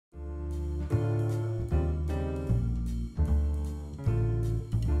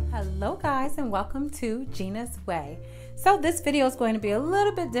guys, and welcome to Gina's Way. So this video is going to be a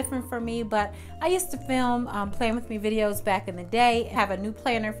little bit different for me, but I used to film Plan With Me videos back in the day. I have a new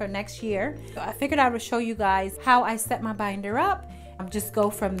planner for next year. So I figured I would show you guys how I set my binder up. Just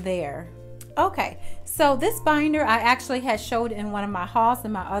go from there. Okay, so this binder I actually had showed in one of my hauls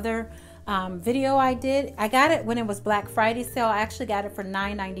in my other video I did. I got it when it was Black Friday sale. I actually got it for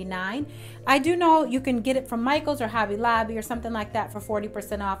 $9.99. I do know you can get it from Michael's or Hobby Lobby or something like that for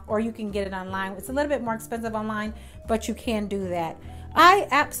 40% off, or you can get it online. It's a little bit more expensive online, but you can do that. I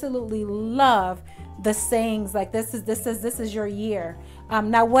absolutely love the sayings like this is your year.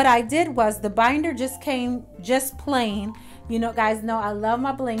 Now what I did was the binder just came just plain. You know, guys know I love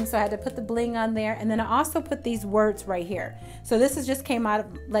my bling, so I had to put the bling on there, and then I also put these words right here. So this is just came out of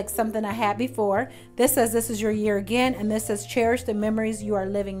like something I had before. This says this is your year again, and this says cherish the memories you are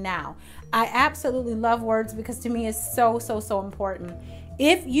living now. I absolutely love words because to me it's so important.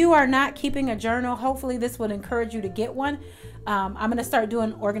 If you are not keeping a journal, hopefully this would encourage you to get one. I'm going to start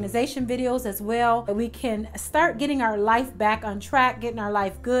doing organization videos as well. We can start getting our life back on track, getting our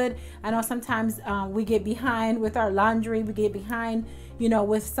life good. I know sometimes we get behind with our laundry. We get behind, you know,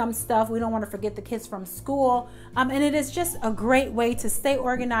 with some stuff. We don't want to forget the kids from school. And it is just a great way to stay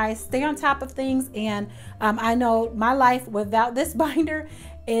organized, stay on top of things. And I know my life without this binder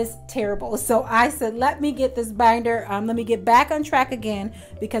is terrible. So I said, let me get this binder. Let me get back on track again,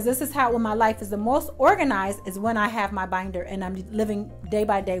 because this is how when my life is the most organized is when I have my binder and I'm living day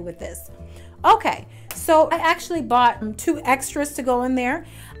by day with this. Okay, so I actually bought 2 extras to go in there.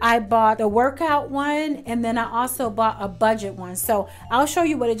 I bought the workout one, and then I also bought a budget one. So I'll show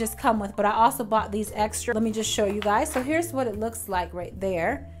you what it just come with, but I also bought these extra. Let me just show you guys. So here's what it looks like right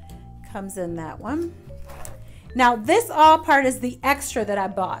there. Comes in that one. Now this all part is the extra that I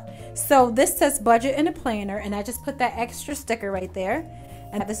bought. So this says budget in a planner, and I just put that extra sticker right there.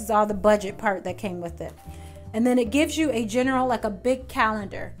 And this is all the budget part that came with it. And then it gives you a general, like a big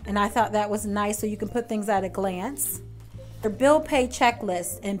calendar. And I thought that was nice, so you can put things at a glance. Your bill pay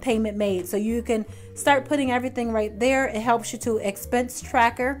checklist and payment made. So you can start putting everything right there. It helps you to expense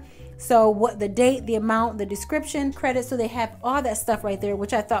tracker. So what the date, the amount, the description, credit, so they have all that stuff right there,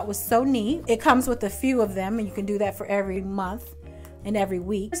 which I thought was so neat. It comes with a few of them, and you can do that for every month and every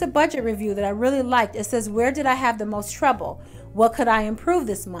week. There's a budget review that I really liked. It says, where did I have the most trouble? What could I improve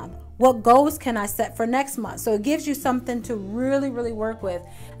this month? What goals can I set for next month? So it gives you something to really work with,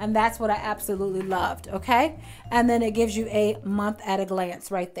 and that's what I absolutely loved, okay? And then it gives you a month at a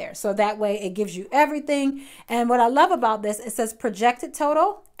glance right there. So that way it gives you everything. And what I love about this, it says projected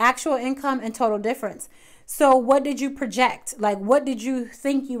total, actual income, and total difference. So what did you project? Like, what did you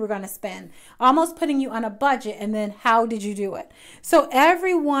think you were going to spend? Almost putting you on a budget, and then how did you do it? So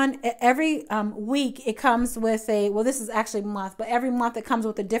every week it comes with a, well, this is actually month, but every month it comes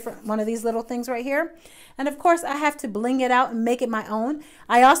with a different one of these little things right here. And of course I have to bling it out and make it my own.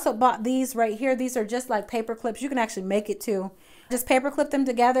 I also bought these right here. These are just like paper clips. You can actually make it too. Just paper clip them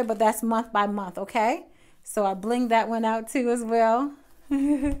together, but that's month by month, okay? So I blinged that one out too as well.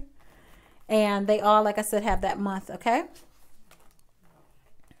 And they all, like I said, have that month, okay?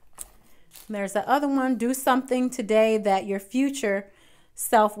 There's the other one, do something today that your future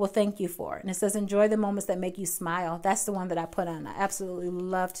self will thank you for. And it says, enjoy the moments that make you smile. That's the one that I put on. I absolutely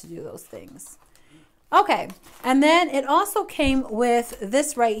love to do those things. Okay, and then it also came with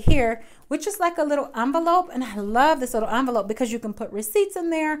this right here, which is like a little envelope. And I love this little envelope because you can put receipts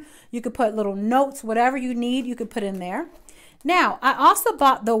in there. You could put little notes, whatever you need, you could put in there. Now, I also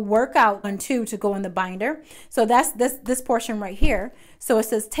bought the workout one too to go in the binder. So that's this portion right here. So it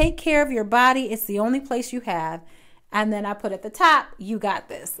says, take care of your body. It's the only place you have. And then I put at the top, you got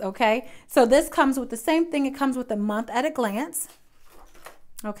this, okay? So this comes with the same thing. It comes with a month at a glance,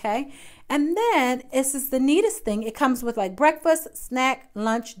 okay? And then this is the neatest thing. It comes with like breakfast, snack,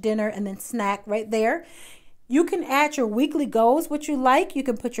 lunch, dinner, and then snack right there. You can add your weekly goals, what you like. You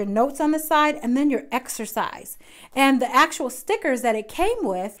can put your notes on the side, and then your exercise. And the actual stickers that it came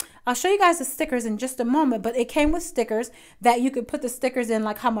with, I'll show you guys the stickers in just a moment, but it came with stickers that you could put the stickers in,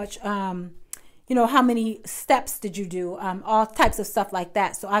 like how much, you know, how many steps did you do, all types of stuff like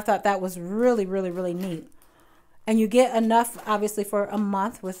that. So I thought that was really neat. And you get enough, obviously, for a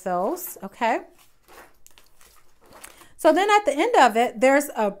month with those, okay? So then at the end of it,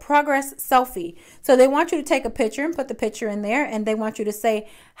 there's a progress selfie. So they want you to take a picture and put the picture in there, and they want you to say,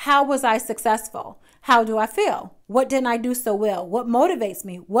 how was I successful? How do I feel? What didn't I do so well? What motivates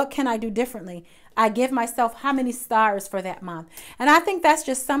me? What can I do differently? I give myself how many stars for that month. And I think that's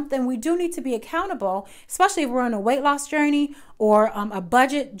just something we do need to be accountable, especially if we're on a weight loss journey or a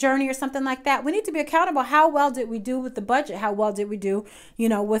budget journey or something like that. We need to be accountable. How well did we do with the budget? How well did we do,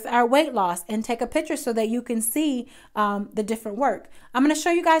 with our weight loss? And take a picture so that you can see the different work. I'm going to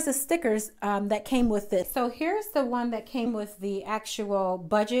show you guys the stickers that came with this. So here's the one that came with the actual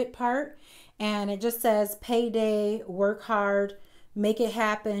budget part. And it just says payday, work hard, make it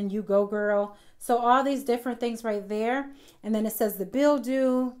happen, you go girl. So all these different things right there. And then it says the bill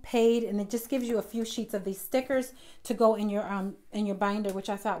due, paid, and it just gives you a few sheets of these stickers to go in your binder, which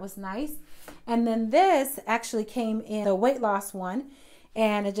I thought was nice. And then this actually came in the weight loss one,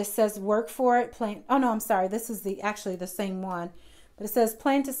 and it just says work for it, plan. Oh no, I'm sorry. This is actually the same one, but it says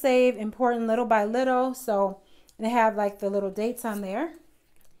plan to save, important little by little. So they have like the little dates on there.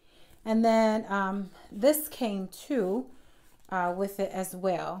 And then this came too with it as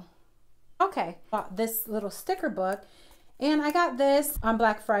well. Okay, bought this little sticker book, and I got this on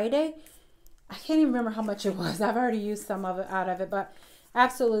Black Friday. I can't even remember how much it was. I've already used some of it out of it, but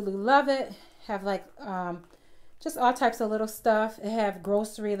absolutely love it. Have like just all types of little stuff. It have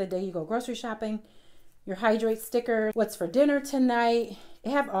grocery the day you go grocery shopping, your hydrate sticker, what's for dinner tonight.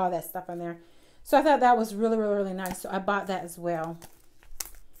 It have all that stuff on there. So I thought that was really, really, really nice. So I bought that as well.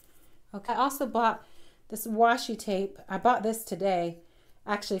 Okay, I also bought this washi tape. I bought this today,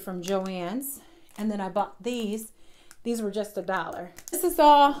 actually from Joann's. And then I bought these. These were just $1. This is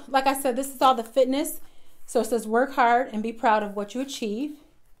all, like I said, this is all the fitness. So it says work hard and be proud of what you achieve.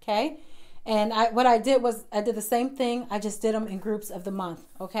 Okay. And what I did was I did the same thing. I just did them in groups of the month.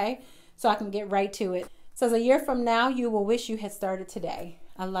 Okay. So I can get right to it. It says a year from now, you will wish you had started today.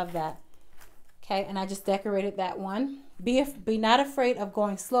 I love that. Okay. And I just decorated that one. Be not afraid of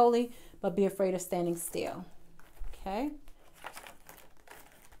going slowly, but be afraid of standing still. Okay.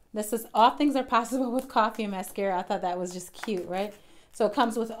 This is all things are possible with coffee and mascara. I thought that was just cute, right? So it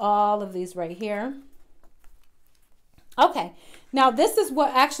comes with all of these right here. Okay. Now this is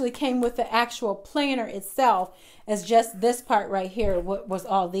what actually came with the actual planner itself, as just this part right here, what was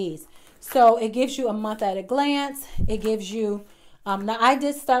all these. So it gives you a month at a glance. It gives you now I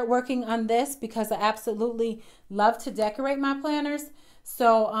did start working on this because I absolutely love to decorate my planners.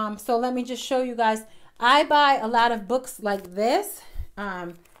 So so let me just show you guys. I buy a lot of books like this,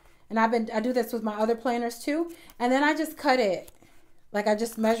 and I do this with my other planners too. And then I just cut it, like I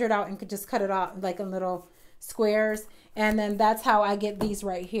just measured out and could just cut it out like in little squares. And then that's how I get these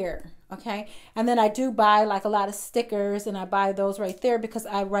right here. Okay. And then I do buy like a lot of stickers, and I buy those right there because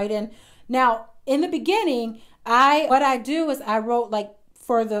I write in. Now in the beginning, what I do is I wrote like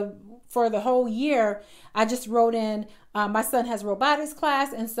for the whole year, I just wrote in, my son has robotics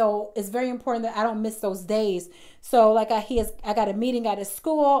class, and so it's very important that I don't miss those days. So like I got a meeting at his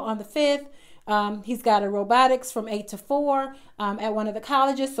school on the 5th. He's got a robotics from 8 to 4 at one of the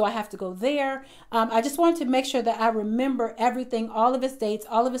colleges, so I have to go there. I just wanted to make sure that I remember everything, all of his dates,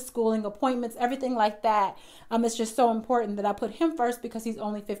 all of his schooling appointments, everything like that. It's just so important that I put him first because he's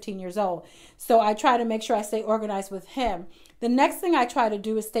only 15 years old. So I try to make sure I stay organized with him. The next thing I try to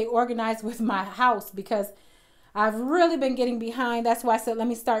do is stay organized with my house, because I've really been getting behind. That's why I said, let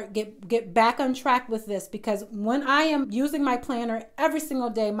me start get back on track with this, because when I am using my planner every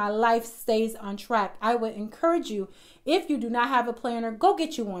single day, my life stays on track. I would encourage you, if you do not have a planner, go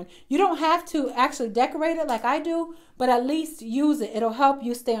get you one. You don't have to actually decorate it like I do, but at least use it. It'll help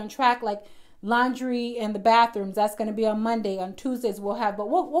you stay on track. Like laundry and the bathrooms, that's going to be on Monday. On Tuesdays but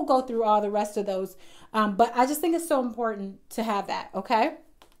we'll go through all the rest of those. But I just think it's so important to have that. Okay.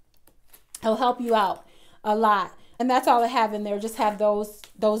 It'll help you out a lot. And that's all I have in there. Just have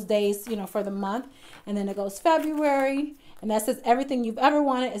those days, for the month. And then it goes February, and that says everything you've ever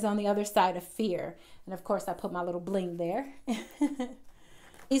wanted is on the other side of fear. And of course I put my little bling there.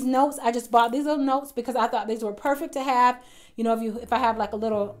 These notes, I just bought these little notes because I thought these were perfect to have. If I have like a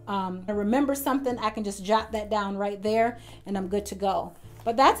little remember something, I can just jot that down right there and I'm good to go.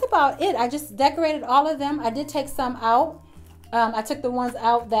 But that's about it. I just decorated all of them. I did take some out. I took the ones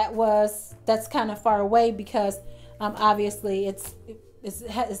out that's kind of far away because obviously it's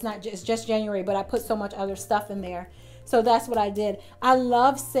just January, but I put so much other stuff in there. So that's what I did. I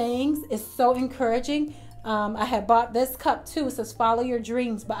love sayings. It's so encouraging. I had bought this cup too. It says follow your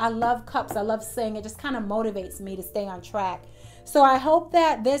dreams, but I love cups. I love saying. It just kind of motivates me to stay on track. So I hope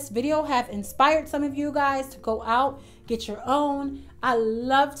that this video have inspired some of you guys to go out, get your own. I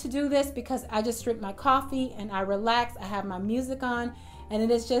love to do this because I just drink my coffee and I relax. I have my music on and it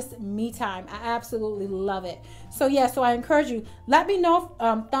is just me time. I absolutely love it. So yeah, so I encourage you, let me know,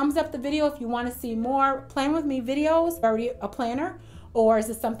 thumbs up the video if you want to see more Plan With Me videos. Already a planner, or is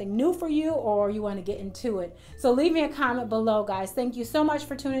it something new for you, or you want to get into it? So leave me a comment below, guys. Thank you so much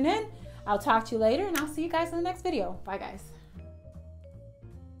for tuning in. I'll talk to you later, and I'll see you guys in the next video. Bye, guys.